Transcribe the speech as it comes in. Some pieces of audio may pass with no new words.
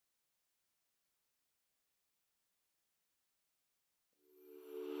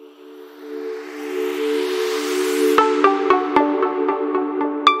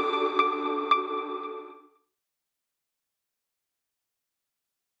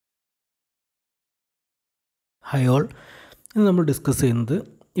Hi all. ഇന്ന് നമ്മൾ discuss ചെയ്യുന്നത്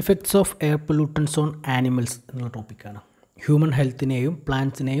effects of air pollutants on animals എന്നുള്ള ടോപ്പിക്കാണ്. ഹ്യൂമൻ ഹെൽത്തിനെയും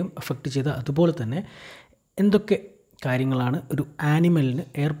പ്ലാന്റ്സിനെയും എഫക്റ്റ് ചെയ്ത അതുപോലെ തന്നെ എന്തൊക്കെ കാര്യങ്ങളാണ് ഒരു ആനിമലിന്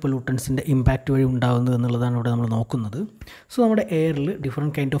എയർ പൊല്യൂട്ടൻസിൻ്റെ ഇമ്പാക്റ്റ് വഴി ഉണ്ടാകുന്നത് എന്നുള്ളതാണ് ഇവിടെ നമ്മൾ നോക്കുന്നത്. സോ നമ്മുടെ എയറിൽ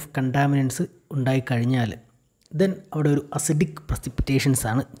ഡിഫറെൻറ്റ് കൈൻഡ് ഓഫ് കണ്ടാമിനൻസ് ഉണ്ടായിക്കഴിഞ്ഞാൽ ദെൻ അവിടെ ഒരു അസിഡിക് പ്രസിപ്പിറ്റേഷൻസ്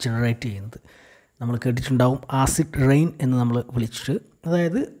ആണ് ജനറേറ്റ് ചെയ്യുന്നത്. നമ്മൾ കേട്ടിട്ടുണ്ടാവും ആസിഡ് റെയിൻ എന്ന് നമ്മൾ വിളിച്ചിട്ട്,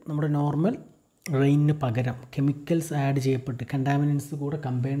 അതായത് നമ്മുടെ നോർമൽ റെയിനിന് പകരം കെമിക്കൽസ് ആഡ് ചെയ്യപ്പെട്ട് കണ്ടാമിനൻസ് കൂടെ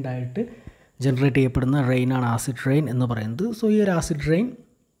കമ്പൈൻഡ് ആയിട്ട് ജനറേറ്റ് ചെയ്യപ്പെടുന്ന റെയിനാണ് ആസിഡ് റെയിൻ എന്ന് പറയുന്നത്. സോ ഈ ഒരു ആസിഡ് റെയിൻ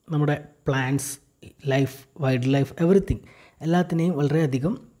നമ്മുടെ plants, life, wild life, everything എല്ലാത്തിനെയും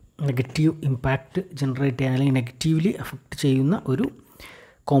വളരെയധികം നെഗറ്റീവ് ഇമ്പാക്റ്റ് ജനറേറ്റ് ചെയ്യാൻ അല്ലെങ്കിൽ നെഗറ്റീവ്ലി എഫക്റ്റ് ചെയ്യുന്ന ഒരു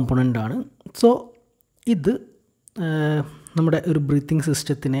കോമ്പണൻ്റാണ്. സോ ഇത് നമ്മുടെ ഒരു ബ്രീത്തിങ്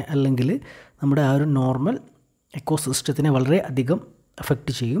സിസ്റ്റത്തിനെ അല്ലെങ്കിൽ നമ്മുടെ ആ ഒരു നോർമൽ എക്കോസിസ്റ്റത്തിനെ വളരെ അധികം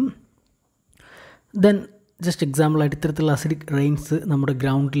എഫക്റ്റ് ചെയ്യും. ദെൻ ജസ്റ്റ് എക്സാമ്പിളായിട്ട് ഇത്തരത്തിലുള്ള അസിഡിക് റെയിൻസ് നമ്മുടെ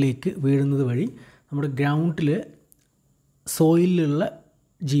ഗ്രൗണ്ടിലേക്ക് വീഴുന്നത് വഴി നമ്മുടെ ഗ്രൗണ്ടിൽ സോയിലുള്ള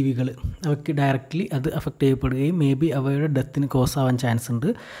ജീവികൾ അവയ്ക്ക് ഡയറക്റ്റ്ലി അത് എഫക്റ്റ് ചെയ്യപ്പെടുകയും മേ ബി അവയുടെ ഡെത്തിന് കോസ് ആവാൻ ചാൻസ് ഉണ്ട്.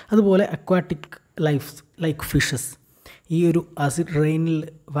 അതുപോലെ അക്വാട്ടിക് ലൈഫ് ലൈക്ക് ഫിഷസ് ഈ ഒരു ആസിഡ് റെയിനിൽ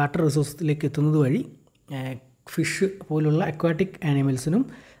വാട്ടർ റിസോഴ്സിലേക്ക് എത്തുന്നത് വഴി ഫിഷ് പോലുള്ള അക്വാട്ടിക് ആനിമൽസിനും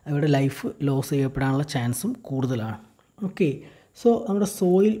അവരുടെ ലൈഫ് ലോസ് ചെയ്യപ്പെടാനുള്ള ചാൻസും കൂടുതലാണ്. ഓക്കെ, സോ നമ്മുടെ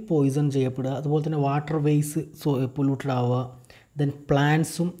സോയിൽ പോയിസൺ ചെയ്യപ്പെടുക, അതുപോലെ തന്നെ വാട്ടർ വേസ് പൊല്യൂട്ടഡ് ആവുക, ദെൻ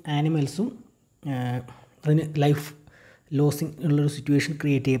പ്ലാന്റ്സും ആനിമൽസും അതിന് ലൈഫ് ലോസിങ് ഉള്ളൊരു സിറ്റുവേഷൻ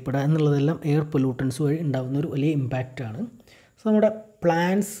ക്രിയേറ്റ് ചെയ്യപ്പെടുക എന്നുള്ളതെല്ലാം എയർ പൊല്യൂട്ടൻസ് വഴി ഉണ്ടാകുന്ന ഒരു വലിയ ഇമ്പാക്റ്റാണ്. സോ നമ്മുടെ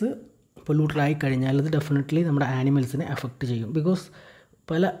പ്ലാന്റ്സ് പൊല്യൂട്ടഡ് ആയി കഴിഞ്ഞാൽ അത് ഡെഫിനറ്റ്ലി നമ്മുടെ ആനിമൽസിനെ എഫക്റ്റ് ചെയ്യും. ബിക്കോസ്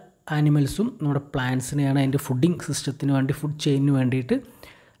പല ആനിമൽസും നമ്മുടെ പ്ലാന്റ്സിനെയാണ് അതിൻ്റെ ഫുഡിങ് സിസ്റ്റത്തിന് വേണ്ടി, ഫുഡ് ചെയിനിന് വേണ്ടിയിട്ട്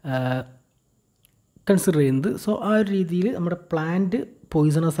കൺസിഡർ ചെയ്യുന്നത്. സോ ആ ഒരു രീതിയിൽ നമ്മുടെ പ്ലാന്റ്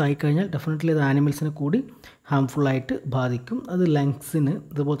പോയിസണസ് ആയിക്കഴിഞ്ഞാൽ ഡെഫിനറ്റ്ലി അത് ആനിമൽസിനെ കൂടി ഹാംഫുള്ളായിട്ട് ബാധിക്കും. അത് ലങ്സിന്,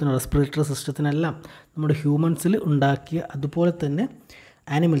 അതുപോലെ തന്നെ റെസ്പിറേറ്ററി സിസ്റ്റത്തിനെല്ലാം നമ്മുടെ ഹ്യൂമൻസിൽ ഉണ്ടാക്കിയ അതുപോലെ തന്നെ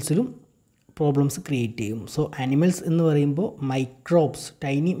ആനിമൽസിലും പ്രോബ്ലംസ് ക്രിയേറ്റ് ചെയ്യും. സോ ആനിമൽസ് എന്ന് പറയുമ്പോൾ മൈക്രോബ്സ്,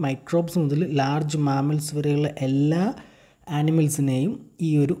 ടൈനി മൈക്രോബ്സ് മുതൽ ലാർജ് മാമൽസ് വരെയുള്ള എല്ലാ ആനിമൽസിനെയും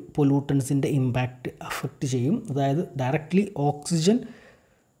ഈ ഒരു പൊല്യൂട്ടൻസിൻ്റെ ഇമ്പാക്റ്റ് അഫക്റ്റ് ചെയ്യും. അതായത് ഡയറക്റ്റ്ലി ഓക്സിജൻ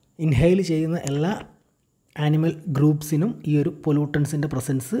ഇൻഹെയിൽ ചെയ്യുന്ന എല്ലാ ആനിമൽ ഗ്രൂപ്പ്സിനും ഈ ഒരു പൊല്യൂട്ടൻസിൻ്റെ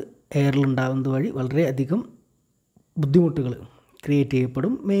പ്രസൻസ് എയറിലുണ്ടാകുന്നത് വഴി വളരെയധികം ബുദ്ധിമുട്ടുകൾ ക്രിയേറ്റ്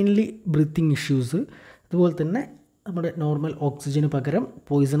ചെയ്യപ്പെടും. മെയിൻലി ബ്രീത്തിങ് ഇഷ്യൂസ്, അതുപോലെ തന്നെ നമ്മുടെ നോർമൽ ഓക്സിജന് പകരം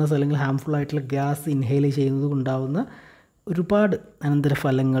പോയിസണസ് അല്ലെങ്കിൽ ഹാംഫുൾ ആയിട്ടുള്ള ഗ്യാസ് ഇൻഹെയിൽ ചെയ്യുന്നത് കൊണ്ടാവുന്ന ഒരുപാട്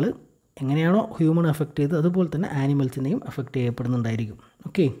അനന്തരഫലങ്ങൾ എങ്ങനെയാണോ ഹ്യൂമൺ എഫക്റ്റ് ചെയ്ത് അതുപോലെ തന്നെ ആനിമൽസിനെയും എഫക്റ്റ് ചെയ്യപ്പെടുന്നുണ്ടായിരിക്കും.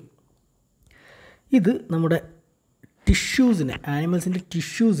 ഓക്കെ, ഇത് നമ്മുടെ ടിഷ്യൂസിനെ, ആനിമൽസിൻ്റെ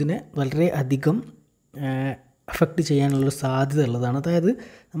ടിഷ്യൂസിനെ വളരെ അധികം എഫക്റ്റ് ചെയ്യാനുള്ളൊരു സാധ്യത ഉള്ളതാണ്. അതായത്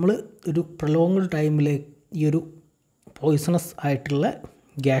നമ്മൾ ഒരു പ്രൊലോങ്ഡ് ടൈമിൽ ഈ ഒരു പോയിസണസ് ആയിട്ടുള്ള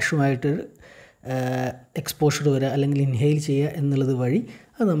ഗ്യാസുമായിട്ട് എക്സ്പോഷർ വരിക അല്ലെങ്കിൽ ഇൻഹെയിൽ ചെയ്യുക എന്നുള്ളത് വഴി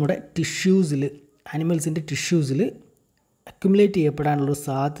അത് നമ്മുടെ ടിഷ്യൂസിൽ, ആനിമൽസിൻ്റെ ടിഷ്യൂസിൽ അക്യുമുലേറ്റ് ചെയ്യപ്പെടാനുള്ളൊരു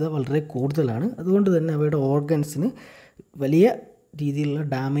സാധ്യത വളരെ കൂടുതലാണ്. അതുകൊണ്ട് തന്നെ അവയുടെ ഓർഗൻസിന് വലിയ രീതിയിലുള്ള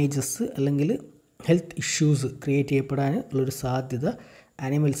ഡാമേജസ് അല്ലെങ്കിൽ ഹെൽത്ത് ഇഷ്യൂസ് ക്രിയേറ്റ് ചെയ്യപ്പെടാൻ ഉള്ളൊരു സാധ്യത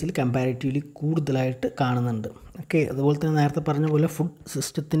ആനിമൽസിൽ കമ്പാരിറ്റീവ്ലി കൂടുതലായിട്ട് കാണുന്നുണ്ട്. ഓക്കെ, അതുപോലെ തന്നെ നേരത്തെ പറഞ്ഞ പോലെ ഫുഡ്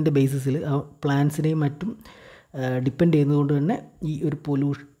സിസ്റ്റത്തിൻ്റെ ബേസിസിൽ പ്ലാന്റ്സിനെയും മറ്റും ഡിപ്പെൻഡ് ചെയ്യുന്നതുകൊണ്ട് തന്നെ ഈ ഒരു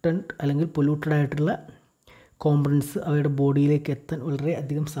പൊല്യൂട്ടൻറ്റ് അല്ലെങ്കിൽ പൊല്യൂട്ടഡ് ആയിട്ടുള്ള കോമ്പണൻസ് അവയുടെ ബോഡിയിലേക്ക് എത്താൻ വളരെ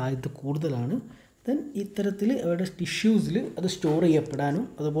അധികം സാധ്യത കൂടുതലാണ്. ദെൻ ഇത്തരത്തിൽ അവയുടെ ടിഷ്യൂസിൽ അത് സ്റ്റോർ ചെയ്യപ്പെടാനും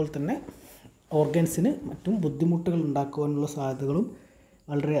അതുപോലെ തന്നെ ഓർഗൻസിന് മറ്റും ബുദ്ധിമുട്ടുകൾ ഉണ്ടാക്കുവാനുള്ള സാധ്യതകളും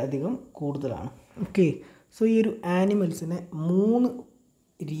വളരെയധികം കൂടുതലാണ്. ഓക്കെ, സോ ഈ ഒരു ആനിമൽസിനെ 3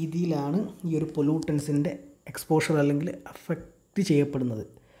 രീതിയിലാണ് ഈ ഒരു പൊല്യൂട്ടൻസിൻ്റെ എക്സ്പോഷർ അല്ലെങ്കിൽ അഫക്റ്റ് ചെയ്യപ്പെടുന്നത്.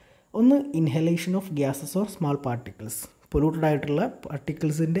 ഒന്ന്, inhalation of gases or small particles. Polluted ആയിട്ടുള്ള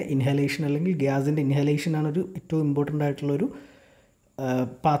പാർട്ടിക്കിൾസിൻ്റെ ഇൻഹലേഷൻ അല്ലെങ്കിൽ ഗ്യാസിൻ്റെ ഇൻഹലേഷനാണ് ഒരു ഏറ്റവും ഇമ്പോർട്ടൻ്റ് ആയിട്ടുള്ളൊരു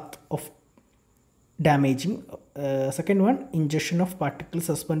path of damaging. Second one, injection of particles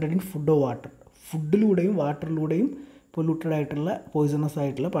suspended in food or water. ഫുഡിലൂടെയും വാട്ടറിലൂടെയും polluted ആയിട്ടുള്ള പോയിസണസ്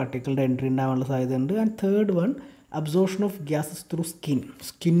ആയിട്ടുള്ള പാർട്ടിക്കിളുടെ എൻട്രി ഉണ്ടാകാനുള്ള സാധ്യതയുണ്ട്. And third one, absorption of gases through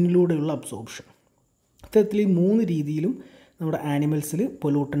സ്കിന്നിലൂടെയുള്ള absorption. ഇത്തരത്തിൽ ഈ 3 രീതിയിലും നമ്മുടെ ആനിമൽസിൽ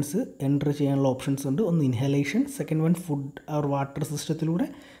പൊല്യൂട്ടൻസ് എൻറ്റർ ചെയ്യാനുള്ള ഓപ്ഷൻസ് ഉണ്ട്. ഒന്ന് inhalation, second one food or water സിസ്റ്റത്തിലൂടെ,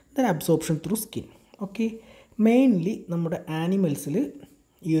 then absorption through skin. Okay, mainly നമ്മുടെ ആനിമൽസിൽ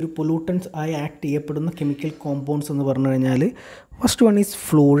ഈ ഒരു പൊല്യൂട്ടൻസ് ആയി ആക്ട് ചെയ്യപ്പെടുന്ന കെമിക്കൽ കോമ്പൗണ്ട്സ് എന്ന് പറഞ്ഞു കഴിഞ്ഞാൽ first one is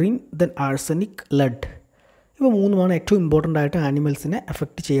florin, then arsenic, lead. ഇവ 3 ഏറ്റവും ഇമ്പോർട്ടൻ്റ് ആയിട്ട് ആനിമൽസിനെ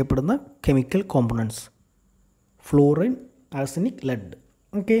എഫക്റ്റ് ചെയ്യപ്പെടുന്ന chemical components: florin, arsenic, lead.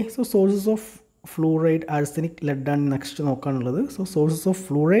 Okay, so sources of fluoride, arsenic, ലെഡാണ് next നോക്കാനുള്ളത്. So sources of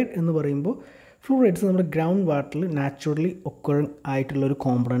fluoride എന്ന് പറയുമ്പോൾ ഫ്ലൂറൈഡ്സ് നമ്മുടെ ഗ്രൗണ്ട് വാട്ടറിൽ നാച്ചുറലി ഒക്കറിങ് ആയിട്ടുള്ളൊരു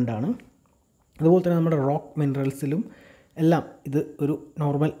കോമ്പണൻ്റ് ആണ്. അതുപോലെ തന്നെ നമ്മുടെ റോക്ക് മിനറൽസിലും എല്ലാം ഇത് ഒരു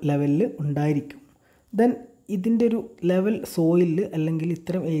നോർമൽ ലെവലിൽ ഉണ്ടായിരിക്കും. ദെൻ ഇതിൻ്റെ ഒരു ലെവൽ സോയിലിൽ അല്ലെങ്കിൽ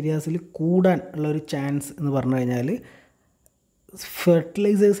ഇത്തരം ഏരിയാസിൽ കൂടാൻ ഉള്ളൊരു ചാൻസ് എന്ന് പറഞ്ഞു കഴിഞ്ഞാൽ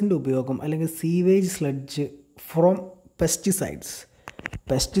ഫെർട്ടിലൈസേഴ്സിൻ്റെ ഉപയോഗം അല്ലെങ്കിൽ സീവേജ് സ്ലഡ്ജ് ഫ്രോം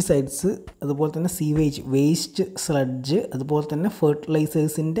പെസ്റ്റിസൈഡ്സ് അതുപോലെ തന്നെ സീവേജ് വേസ്റ്റ് സ്ലഡ്ജ് അതുപോലെ തന്നെ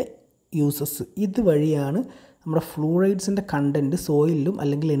ഫെർട്ടിലൈസേഴ്സിൻ്റെ യൂസസ് ഇതുവഴിയാണ് നമ്മുടെ ഫ്ലൂറൈഡ്സിൻ്റെ കണ്ടൻറ്റ് സോയിലിലും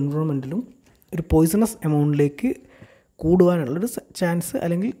അല്ലെങ്കിൽ എൻവയോൺമെൻറ്റിലും ഒരു പോയിസണസ് എമൗണ്ടിലേക്ക് കൂടുവാനുള്ളൊരു ചാൻസ്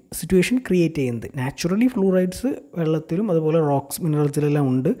അല്ലെങ്കിൽ സിറ്റുവേഷൻ ക്രിയേറ്റ് ചെയ്യുന്നത്. നാച്ചുറലി ഫ്ലൂറൈഡ്സ് വെള്ളത്തിലും അതുപോലെ റോക്സ് മിനറൽസിലെല്ലാം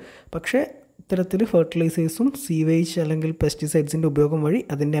ഉണ്ട്. പക്ഷേ ഇത്തരത്തിൽ ഫെർട്ടിലൈസേഴ്സും സീവേജ് അല്ലെങ്കിൽ പെസ്റ്റിസൈഡ്സിൻ്റെ ഉപയോഗം വഴി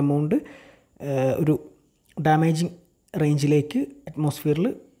അതിൻ്റെ എമൗണ്ട് ഒരു damaging റേഞ്ചിലേക്ക് അറ്റ്മോസ്ഫിയറിൽ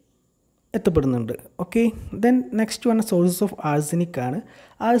എത്തപ്പെടുന്നുണ്ട്. Okay, then next one sources of arsenic ആണ്.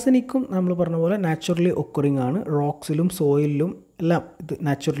 ആഴ്സനിക്കും നമ്മൾ പറഞ്ഞ പോലെ നാച്ചുറലി ഒക്കറിങ് ആണ്. റോക്സിലും സോയിലിലും എല്ലാം ഇത്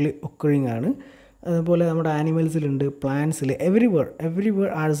നാച്ചുറലി ഒക്കറിങ് ആണ്. അതുപോലെ നമ്മുടെ ആനിമൽസിലുണ്ട്, പ്ലാന്റ്സിൽ, എവരിവേർ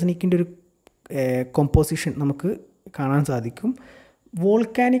ആഴ്സനിക്കിൻ്റെ ഒരു കോമ്പോസിഷൻ നമുക്ക് കാണാൻ സാധിക്കും.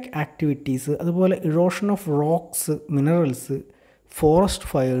 വോൾക്കാനിക് ആക്ടിവിറ്റീസ്, അതുപോലെ erosion of rocks, minerals, forest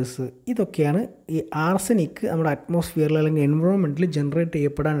fires, ഇതൊക്കെയാണ് ഈ ആർസനിക് നമ്മുടെ അറ്റ്മോസ്ഫിയറിൽ അല്ലെങ്കിൽ എൻവയോൺമെൻറ്റിൽ ജനറേറ്റ്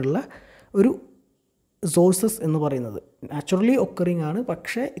ചെയ്യപ്പെടാനുള്ള ഒരു സോഴ്സസ് എന്ന് പറയുന്നത്. നാച്ചുറലി ഒക്കറിങ് ആണ്,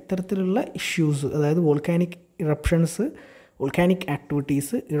 പക്ഷേ ഇത്തരത്തിലുള്ള ഇഷ്യൂസ്, അതായത് volcanic eruptions, volcanic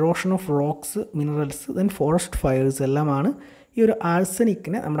activities, erosion of rocks, minerals, then forest fires എല്ലാമാണ് ഈ ഒരു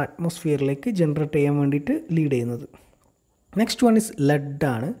ആഴ്സനിക്കിനെ നമ്മുടെ അറ്റ്മോസ്ഫിയറിലേക്ക് ജനറേറ്റ് ചെയ്യാൻ വേണ്ടിയിട്ട് ലീഡ് ചെയ്യുന്നത്. നെക്സ്റ്റ് വൺ ഇസ് ലെഡ്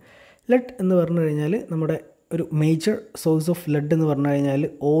ആണ്. ലെഡ് എന്ന് പറഞ്ഞു കഴിഞ്ഞാൽ നമ്മുടെ ഒരു മേജർ സോഴ്സ് ഓഫ് ലെഡ് എന്ന് പറഞ്ഞു കഴിഞ്ഞാൽ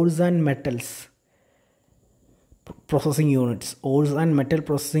ഓർസ് ആൻഡ് മെറ്റൽസ് പ്രോസസ്സിങ്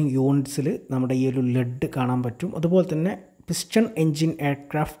യൂണിറ്റ്സിൽ നമ്മുടെ ഈ ഒരു ലെഡ് കാണാൻ പറ്റും. അതുപോലെ തന്നെ piston engine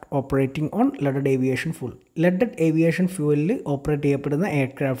aircraft operating on leaded aviation ഫ്യൂവലിൽ operate ചെയ്യപ്പെടുന്ന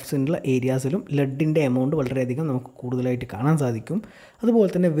എയർക്രാഫ്റ്റ്സിൻ്റെ ഏരിയാസിലും ലെഡിൻ്റെ എമൗണ്ട് വളരെയധികം നമുക്ക് കൂടുതലായിട്ട് കാണാൻ സാധിക്കും. അതുപോലെ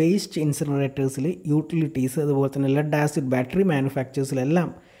തന്നെ വേസ്റ്റ് ഇൻസിനറേറ്റേഴ്സിൽ, യൂട്ടിലിറ്റീസ്, അതുപോലെ തന്നെ ലെഡ് ആസിഡ് ബാറ്ററി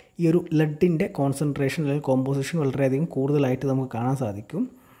മാനുഫാക്ചേഴ്സിലെല്ലാം ഈ ഒരു ലെഡിൻ്റെ കോൺസെൻട്രേഷൻ അല്ലെങ്കിൽ കോമ്പോസിഷൻ വളരെയധികം കൂടുതലായിട്ട് നമുക്ക് കാണാൻ സാധിക്കും.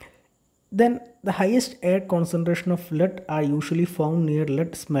 Then the highest air concentration of lead are usually found near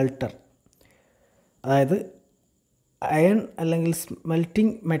lead smelter. അതായത് അയൺ അല്ലെങ്കിൽ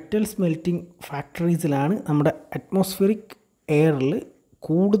മെറ്റൽ സ്മെൽറ്റിംഗ് ഫാക്ടറീസിലാണ് നമ്മുടെ അറ്റ്മോസ്ഫിയറിക് എയറിൽ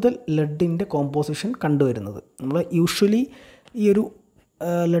കൂടുതൽ ലെഡിൻ്റെ കോമ്പോസിഷൻ കണ്ടുവരുന്നത്. നമ്മൾ യൂഷ്വലി ഈ ഒരു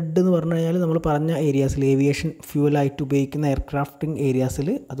ലെഡ് എന്ന് പറഞ്ഞു കഴിഞ്ഞാൽ നമ്മൾ പറഞ്ഞ ഏരിയാസിൽ, ഏവിയേഷൻ ഫ്യൂവലായിട്ട് ഉപയോഗിക്കുന്ന എയർക്രാഫ്റ്റിംഗ് ഏരിയാസിൽ,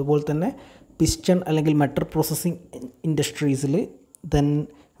 അതുപോലെ തന്നെ പിസ്റ്റൺ അല്ലെങ്കിൽ മെറ്റൽ പ്രോസസ്സിംഗ് ഇൻഡസ്ട്രീസിൽ, ദെൻ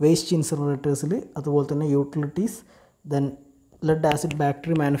വേസ്റ്റ് ഇൻസിനറേറ്റേഴ്സിൽ, അതുപോലെ തന്നെ utilities, then lead acid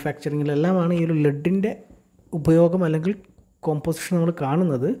battery മാനുഫാക്ചറിങ്ങിലെല്ലാമാണ് ഈ ഒരു ലെഡിൻ്റെ ഉപയോഗം അല്ലെങ്കിൽ കോമ്പോസിഷൻ നമ്മൾ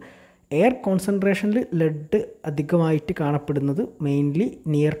കാണുന്നത്. എയർ കോൺസെൻട്രേഷനിൽ ലെഡ് അധികമായിട്ട് കാണപ്പെടുന്നത് mainly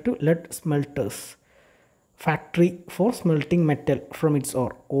near to lead സ്മെൽട്ടേഴ്സ് factory four smelting metal from it's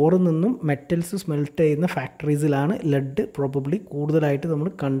ഓറിൽ നിന്നും മെറ്റൽസ് സ്മെൽറ്റ് ചെയ്യുന്ന ഫാക്ടറീസിലാണ് ലെഡ് പ്രോബബ്ലി കൂടുതലായിട്ട് നമ്മൾ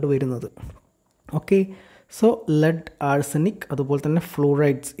കണ്ടുവരുന്നത്. ഓക്കെ, സോ ലെഡ്, ആഴ്സനിക്, അതുപോലെ തന്നെ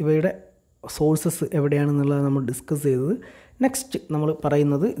ഫ്ലൂറൈഡ്സ്, ഇവയുടെ സോഴ്സസ് എവിടെയാണെന്നുള്ളത് നമ്മൾ ഡിസ്കസ് ചെയ്തത്. നെക്സ്റ്റ് നമ്മൾ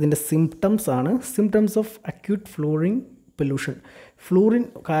പറയുന്നത് ഇതിൻ്റെ സിംറ്റംസ് ആണ്. Symptoms of acute pollution. Fluorine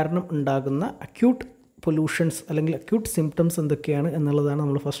കാരണം ഉണ്ടാകുന്ന അക്യൂട്ട് പൊല്യൂഷൻസ് അല്ലെങ്കിൽ അക്യൂട്ട് സിംറ്റംസ് എന്തൊക്കെയാണ് എന്നുള്ളതാണ്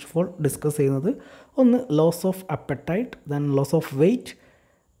നമ്മൾ ഫസ്റ്റ് ഓഫ് ഓൾ ഡിസ്കസ് ചെയ്യുന്നത്. ഒന്ന്, loss of apatite, then loss of weight,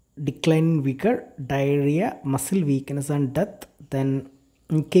 decline in vigour, diarrhoea, muscle weakness and death, then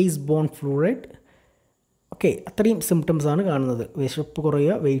in case bone fluoride. Okay, അത്രയും symptoms ആണ് കാണുന്നത്. വിശപ്പ്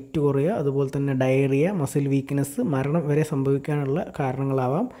കുറയുക, വെയിറ്റ് കുറയുക, അതുപോലെ തന്നെ ഡയറിയ, മസിൽ വീക്ക്നെസ്, മരണം വരെ സംഭവിക്കാനുള്ള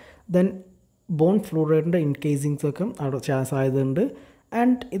കാരണങ്ങളാവാം. ദെൻ ബോൺ ഫ്ലൂറൈഡിൻ്റെ ഇൻകേസിങ്സ് ഒക്കെ അവിടെ സാധ്യതയുണ്ട്.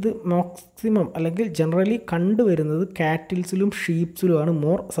 ആൻഡ് ഇത് മാക്സിമം അല്ലെങ്കിൽ ജനറലി കണ്ടുവരുന്നത് കാറ്റിൽസിലും ഷീപ്സിലുമാണ്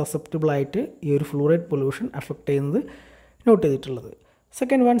മോർ സസെപ്റ്റബിളായിട്ട് ഈ ഒരു ഫ്ലൂറൈഡ് പൊല്യൂഷൻ അഫക്റ്റ് ചെയ്യുന്നത് നോട്ട് ചെയ്തിട്ടുള്ളത്.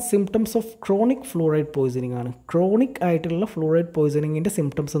 Second one, symptoms of chronic fluoride poisoning ആണ്. ക്രോണിക് ആയിട്ടുള്ള ഫ്ലൂറൈഡ് പോയ്സണിങ്ങിൻ്റെ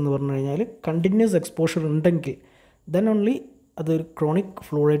സിംറ്റംസ് എന്ന് പറഞ്ഞു കഴിഞ്ഞാൽ കണ്ടിന്യൂസ് എക്സ്പോഷർ ഉണ്ടെങ്കിൽ ദെൻ ഓൺലി അതൊരു ക്രോണിക്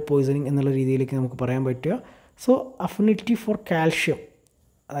ഫ്ലൂറൈഡ് പോയ്സണിങ് എന്നുള്ള രീതിയിലേക്ക് നമുക്ക് പറയാൻ പറ്റുക. സോ അഫിനിറ്റി ഫോർ കാൽഷ്യം,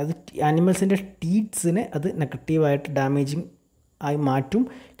 അതായത് ആനിമൽസിൻ്റെ ടീത്ത്സിനെ അത് നെഗറ്റീവായിട്ട് ഡാമേജിങ് ആയി മാറ്റും.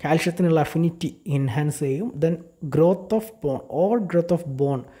 കാൽഷ്യത്തിനുള്ള അഫിനിറ്റി എൻഹാൻസ് ചെയ്യും. ദെൻ ഗ്രോത്ത് ഓഫ്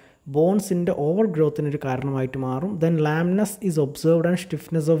ബോൺസിൻ്റെ ഓവർ ഗ്രോത്തിനൊരു കാരണമായിട്ട് മാറും. Then ലാംനെസ് is observed and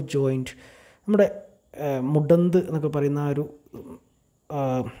stiffness of joint, നമ്മുടെ മുടന്ത് എന്നൊക്കെ പറയുന്ന ഒരു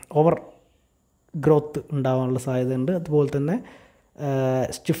ഓവർ ഗ്രോത്ത് ഉണ്ടാകാനുള്ള സാധ്യതയുണ്ട്. അതുപോലെ തന്നെ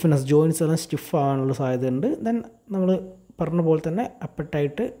സ്റ്റിഫ്നെസ്, ജോയിൻറ്റ്സ് എല്ലാം സ്റ്റിഫ് ആവാനുള്ള സാധ്യതയുണ്ട്. ദെൻ നമ്മൾ പറഞ്ഞ പോലെ തന്നെ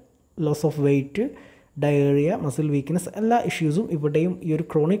apatite, loss of weight, diarrhoea, muscle weakness, എല്ലാ ഇഷ്യൂസും ഇവിടെയും ഈ ഒരു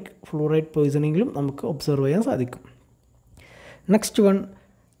ക്രോണിക് ഫ്ലൂറൈഡ് പോയിസണിങ്ങിലും നമുക്ക് ഒബ്സർവ് ചെയ്യാൻ സാധിക്കും. നെക്സ്റ്റ് വൺ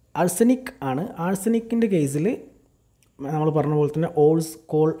ആഴ്സനിക് ആണ്. ആഴ്സനിക്കിൻ്റെ കേസിൽ നമ്മൾ പറഞ്ഞ പോലെ തന്നെ ഓൾസ്,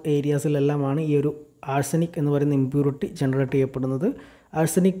 കോൾ ഏരിയാസിലെല്ലാമാണ് ഈ ഒരു ആഴ്സനിക് എന്ന് പറയുന്ന ഇമ്പ്യൂരിറ്റി ജനറേറ്റ് ചെയ്യപ്പെടുന്നത്.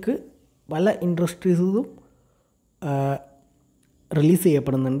 ആഴ്സനിക് പല ഇൻഡസ്ട്രീസും റിലീസ്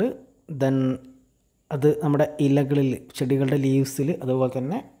ചെയ്യപ്പെടുന്നുണ്ട്. ദെൻ അത് നമ്മുടെ ഇലകളിൽ, ചെടികളുടെ ലീവ്സിൽ, അതുപോലെ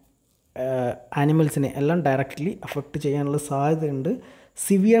തന്നെ ആനിമൽസിനെ എല്ലാം ഡയറക്റ്റ്ലി അഫക്റ്റ് ചെയ്യാനുള്ള സാധ്യതയുണ്ട്.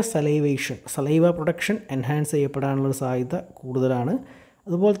 Severe salivation, saliva production enhance ചെയ്യപ്പെടാനുള്ള സാധ്യത കൂടുതലാണ്.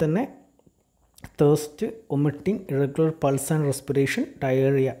 അതുപോലെ തന്നെ thirst, omitting, irregular pulse and respiration,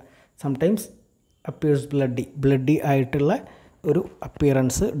 diarrhoea, sometimes appears bloody ആയിട്ടുള്ള ഒരു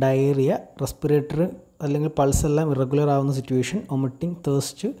അപ്പിയറൻസ്, ഡയേറിയ, റെസ്പിറേറ്ററി അല്ലെങ്കിൽ പൾസ് എല്ലാം ഇറഗുലർ ആവുന്ന situation, omitting,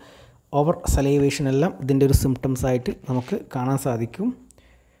 thirst, over salivation എല്ലാം ഇതിൻ്റെ ഒരു സിംറ്റംസ് ആയിട്ട് നമുക്ക് കാണാൻ സാധിക്കും.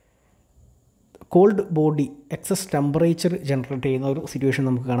 Called body, excess temperature generate ചെയ്യുന്ന ഒരു സിറ്റുവേഷൻ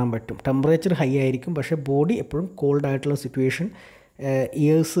നമുക്ക് കാണാൻ പറ്റും. ടെമ്പറേച്ചർ ഹൈ ആയിരിക്കും, പക്ഷേ ബോഡി എപ്പോഴും കോൾഡ് ആയിട്ടുള്ള സിറ്റുവേഷൻ,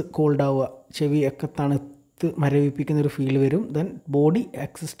 ഇയേഴ്സ് കോൾഡ് ആവുക, ചെവി ഒക്കെ തണുത്ത് മരവിപ്പിക്കുന്ന ഒരു ഫീൽ വരും. Then body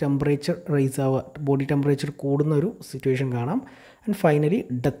excess temperature rise ആവുക, ബോഡി ടെമ്പറേച്ചർ കൂടുന്ന ഒരു സിറ്റുവേഷൻ കാണാം. ആൻഡ് ഫൈനലി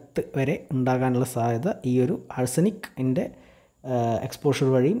ഡെത്ത് വരെ ഉണ്ടാകാനുള്ള സാധ്യത ഈ ഒരു ആഴ്സനിക്കിൻ്റെ എക്സ്പോഷർ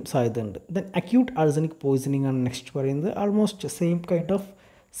വഴിയും സാധ്യതയുണ്ട്. ദെൻ അക്യൂട്ട് ആഴ്സനിക് പോയിസണിങ് ആണ് നെക്സ്റ്റ് പറയുന്നത്. Almost same kind of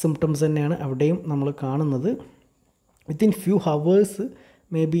symptoms തന്നെയാണ് അവിടെയും നമ്മൾ കാണുന്നത്. Within few hours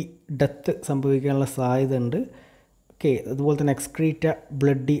may be death സംഭവിക്കാനുള്ള സാധ്യത ഉണ്ട്. ഓക്കെ, അതുപോലെ തന്നെ എക്സ്ക്രീറ്റ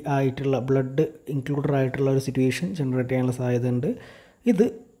ബ്ലഡ് ഇൻക്ലൂഡഡ് ആയിട്ടുള്ള ഒരു സിറ്റുവേഷൻ ജനറേറ്റ് ചെയ്യാനുള്ള സാധ്യത ഉണ്ട്. ഇത്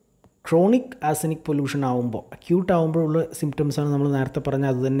ക്രോണിക് ആഴ്സനിക് പൊല്യൂഷൻ ആകുമ്പോൾ, അക്യൂട്ട് ആകുമ്പോഴുള്ള സിംറ്റംസാണ് നമ്മൾ നേരത്തെ പറഞ്ഞ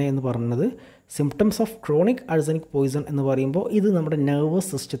അത് തന്നെ എന്ന് പറഞ്ഞത്. Symptoms of chronic arsenic Poisson എന്ന് പറയുമ്പോൾ ഇത് നമ്മുടെ നെർവസ്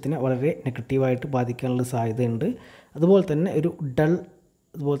സിസ്റ്റത്തിനെ വളരെ നെഗറ്റീവായിട്ട് ബാധിക്കാനുള്ള സാധ്യതയുണ്ട്. അതുപോലെ തന്നെ ഒരു ഡൾ,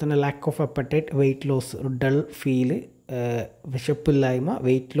 അതുപോലെ തന്നെ lack of apatite, weight loss, ഒരു ഡൾ ഫീല്, വിശപ്പില്ലായ്മ,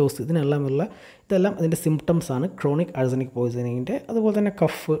 വെയിറ്റ് ലോസ്, ഇതെല്ലാം ഇതിൻ്റെ സിംറ്റംസാണ് ക്രോണിക് ആഴ്സനിക് പോയിസണിങ്ങിൻ്റെ. അതുപോലെ തന്നെ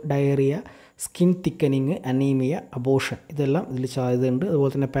cough, diarrhoea, skin thickening, anaemia, abortion, ഇതെല്ലാം ഇതിൽ സാധ്യതയുണ്ട്.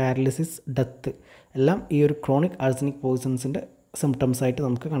 അതുപോലെ തന്നെ പാരലിസിസ്, ഡെത്ത് എല്ലാം ഈ ഒരു ക്രോണിക് ആഴ്സനിക് പോയിസൺസിൻ്റെ സിംറ്റംസായിട്ട്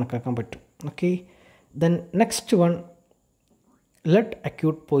നമുക്ക് കണക്കാക്കാൻ പറ്റും. Okay, then next one lead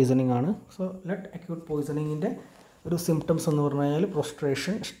acute poisoning ആണ്. സോ ലെഡ് അക്യൂട്ട് പോയിസണിങ്ങിൻ്റെ ഒരു സിംറ്റംസ് എന്ന് പറഞ്ഞു കഴിഞ്ഞാൽ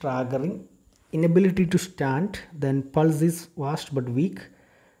പ്രൊസ്ട്രേഷൻ, സ്ട്രാഗറിങ്, inability to stand, then pulse is vast but week,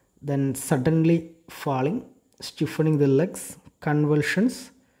 then suddenly falling, stiffening the legs, convulsions,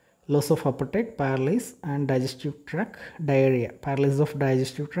 loss of appetite, paralysis and digestive tract, diarrhea, paralysis of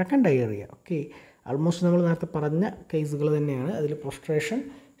digestive tract and diarrhea. Okay, almost നമ്മൾ നേരത്തെ പറഞ്ഞ കേസുകൾ തന്നെയാണ്. അതിൽ പ്രൊസ്ട്രേഷൻ,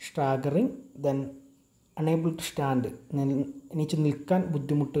 staggering, then unable to stand, എണീച്ച് നിൽക്കാൻ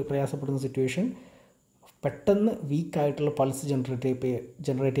ബുദ്ധിമുട്ട്, പ്രയാസപ്പെടുന്ന സിറ്റുവേഷൻ, പെട്ടെന്ന് വീക്കായിട്ടുള്ള പൾസ്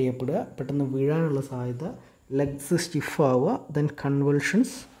ജനറേറ്റ് ചെയ്യപ്പെടുക, പെട്ടെന്ന് വീഴാനുള്ള സാധ്യത, ലെഗ്സ് സ്റ്റിഫ് ആവുക, ദെൻ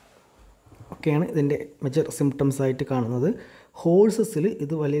കൺവൾഷൻസ് ഒക്കെയാണ് ഇതിൻ്റെ മേജർ സിംറ്റംസ് ആയിട്ട് കാണുന്നത്. ഹോഴ്സസിൽ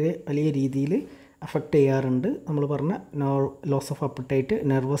ഇത് വലിയ രീതിയിൽ അഫക്റ്റ് ചെയ്യാറുണ്ട്. നമ്മൾ പറഞ്ഞ loss of apatite,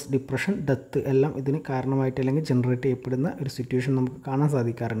 nervous depression, death എല്ലാം ഇതിന് കാരണമായിട്ട് അല്ലെങ്കിൽ ജനറേറ്റ് ചെയ്യപ്പെടുന്ന ഒരു സിറ്റുവേഷൻ നമുക്ക് കാണാൻ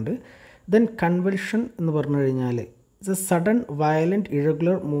സാധിക്കാറുണ്ട്. ദെൻ കൺവൾഷൻ എന്ന് പറഞ്ഞു കഴിഞ്ഞാൽ it's A sudden violent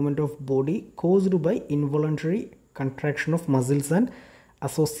irregular movement of body caused by involuntary contraction of muscles and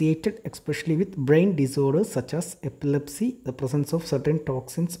associated especially with brain disorders such as epilepsy, the presence of certain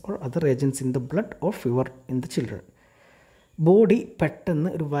toxins or other agents in the blood or fever in the children. Body പെട്ടെന്ന്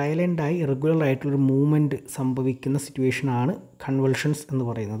ഒരു വയലൻ്റായി regular ആയിട്ടുള്ളൊരു movement സംഭവിക്കുന്ന സിറ്റുവേഷനാണ് convulsions എന്ന്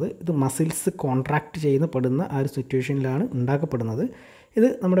പറയുന്നത്. ഇത് muscles contract ചെയ്യുന്ന ആ ഒരു സിറ്റുവേഷനിലാണ് ഉണ്ടാക്കപ്പെടുന്നത്. ഇത്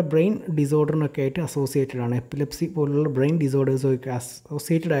നമ്മുടെ ബ്രെയിൻ ഡിസോർഡറിനൊക്കെ ആയിട്ട് അസോസിയേറ്റഡ് ആണ്. എപ്പിലെപ്സി പോലുള്ള ബ്രെയിൻ ഡിസോർഡേഴ്സൊക്കെ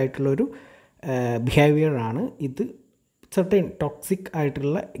അസോസിയേറ്റഡ് ആയിട്ടുള്ളൊരു ബിഹേവിയറാണ് ഇത്. സർട്ടൻ ടോക്സിക്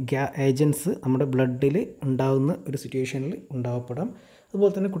ആയിട്ടുള്ള ഏജൻസ് നമ്മുടെ ബ്ലഡിൽ ഉണ്ടാകുന്ന ഒരു സിറ്റുവേഷനിൽ ഉണ്ടാകപ്പെടാം.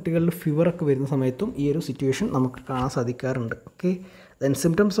 അതുപോലെ തന്നെ കുട്ടികളിൽ ഫീവറൊക്കെ വരുന്ന സമയത്തും ഈ ഒരു സിറ്റുവേഷൻ നമുക്ക് കാണാൻ സാധിക്കാറുണ്ട്. Okay, then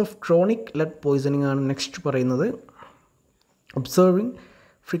symptoms of chronic lead poisoning ആണ് നെക്സ്റ്റ് പറയുന്നത്. ഒബ്സർവിങ്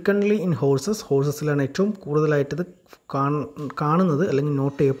ഫ്രീക്വൻ്റ്ലി ഇൻ ഹോഴ്സസിലാണ് ഏറ്റവും കൂടുതലായിട്ടിത് കാണുന്നത് അല്ലെങ്കിൽ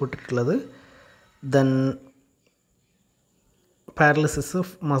not ചെയ്യപ്പെട്ടിട്ടുള്ളത്. Then paralysis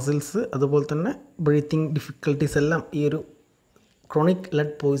of muscles, അതുപോലെ തന്നെ ബ്രീത്തിങ് ഡിഫിക്കൽട്ടീസ് എല്ലാം ഈ ഒരു ക്രോണിക്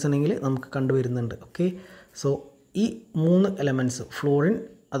ലെഡ് പോയിസണിങ്ങിൽ നമുക്ക് കണ്ടുവരുന്നുണ്ട്. ഓക്കെ, സോ ഈ 3 എലമെൻറ്റ്സ് ഫ്ലോറിൻ,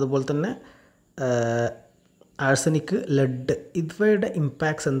 അതുപോലെ തന്നെ ആഴ്സനിക്, ലെഡ്, ഇവയുടെ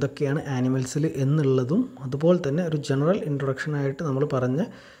ഇമ്പാക്ട്സ് എന്തൊക്കെയാണ് ആനിമൽസിൽ എന്നുള്ളതും അതുപോലെ തന്നെ ഒരു ജനറൽ ഇൻട്രൊഡക്ഷനായിട്ട് നമ്മൾ പറഞ്ഞ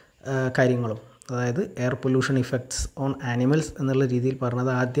കാര്യങ്ങളും, അതായത് air pollution effects on animals എന്നുള്ള രീതിയിൽ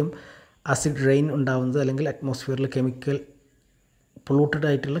പറഞ്ഞത്. ആദ്യം ആസിഡ് റെയിൻ ഉണ്ടാകുന്നത് അല്ലെങ്കിൽ അറ്റ്മോസ്ഫിയറിൽ കെമിക്കൽ പൊള്യൂട്ടഡ്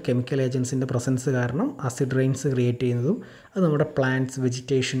ആയിട്ടുള്ള കെമിക്കൽ ഏജൻസിൻ്റെ പ്രസൻസ് കാരണം ആസിഡ് റെയിൻസ് ക്രിയേറ്റ് ചെയ്യുന്നതും അത് നമ്മുടെ പ്ലാന്റ്സ്,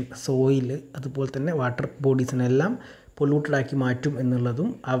 വെജിറ്റേഷൻ, സോയിൽ, അതുപോലെ തന്നെ വാട്ടർ ബോഡീസിനെല്ലാം പൊല്യൂട്ടഡ് ആക്കി മാറ്റും എന്നുള്ളതും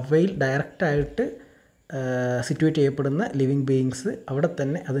അവയിൽ ഡയറക്റ്റായിട്ട് സിറ്റുവേറ്റ് ചെയ്യപ്പെടുന്ന ലിവിങ് ബീയിങ്സ് അവിടെ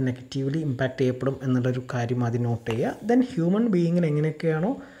തന്നെ അത് നെഗറ്റീവ്ലി ഇമ്പാക്റ്റ് ചെയ്യപ്പെടും എന്നുള്ളൊരു കാര്യം ആദ്യം നോട്ട് ചെയ്യുക. ദെൻ ഹ്യൂമൻ ബീയിങ്ങിന്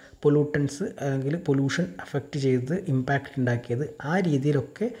എങ്ങനെയൊക്കെയാണോ പൊല്യൂട്ടൻസ് അല്ലെങ്കിൽ പൊല്യൂഷൻ അഫക്റ്റ് ചെയ്ത് ഇമ്പാക്റ്റ് ഉണ്ടാക്കിയത് ആ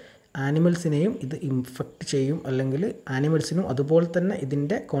രീതിയിലൊക്കെ ആനിമൽസിനെയും ഇത് ഇൻഫെക്റ്റ് ചെയ്യും, അല്ലെങ്കിൽ ആനിമൽസിനും അതുപോലെ തന്നെ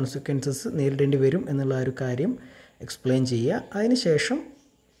ഇതിൻ്റെ കോൺസിക്വൻസസ് നേരിടേണ്ടി വരും എന്നുള്ള ഒരു കാര്യം എക്സ്പ്ലെയിൻ ചെയ്യുക. അതിനുശേഷം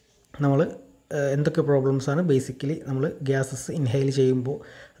നമ്മൾ എന്തൊക്കെ പ്രോബ്ലംസാണ് ബേസിക്കലി നമ്മൾ ഗ്യാസസ് ഇൻഹെയിൽ ചെയ്യുമ്പോൾ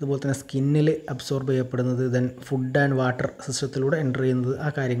അതുപോലെ തന്നെ സ്കിന്നിൽ അബ്സോർബ് ചെയ്യപ്പെടുന്നത്, then food and water സിസ്റ്റത്തിലൂടെ enter ചെയ്യുന്നത്, ആ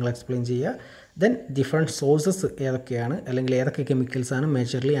കാര്യങ്ങൾ എക്സ്പ്ലെയിൻ ചെയ്യുക. ദെൻ ഡിഫറെൻറ്റ് സോഴ്സസ് ഏതൊക്കെയാണ് അല്ലെങ്കിൽ ഏതൊക്കെ കെമിക്കൽസാണ്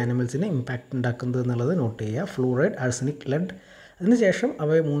മേജർലി ആനിമൽസിന് ഇമ്പാക്റ്റ് ഉണ്ടാക്കുന്നത് എന്നുള്ളത് നോട്ട് ചെയ്യുക. Fluoride, arsenic, lead. അതിനുശേഷം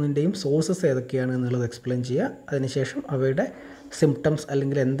അവ മൂന്നിൻ്റെയും സോഴ്സസ് ഏതൊക്കെയാണ് എന്നുള്ളത് എക്സ്പ്ലെയിൻ ചെയ്യുക. അതിനുശേഷം അവയുടെ സിംറ്റംസ്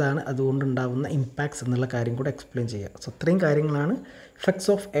അല്ലെങ്കിൽ എന്താണ് അതുകൊണ്ടുണ്ടാകുന്ന ഇമ്പാക്ട്സ് എന്നുള്ള കാര്യം കൂടെ എക്സ്പ്ലെയിൻ ചെയ്യുക. സോ ഇത്രയും കാര്യങ്ങളാണ് effects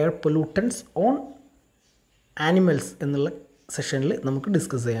of air pollutants on animals എന്നുള്ള സെഷനിൽ നമുക്ക്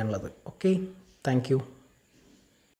ഡിസ്കസ് ചെയ്യാനുള്ളത്. Okay, thank you.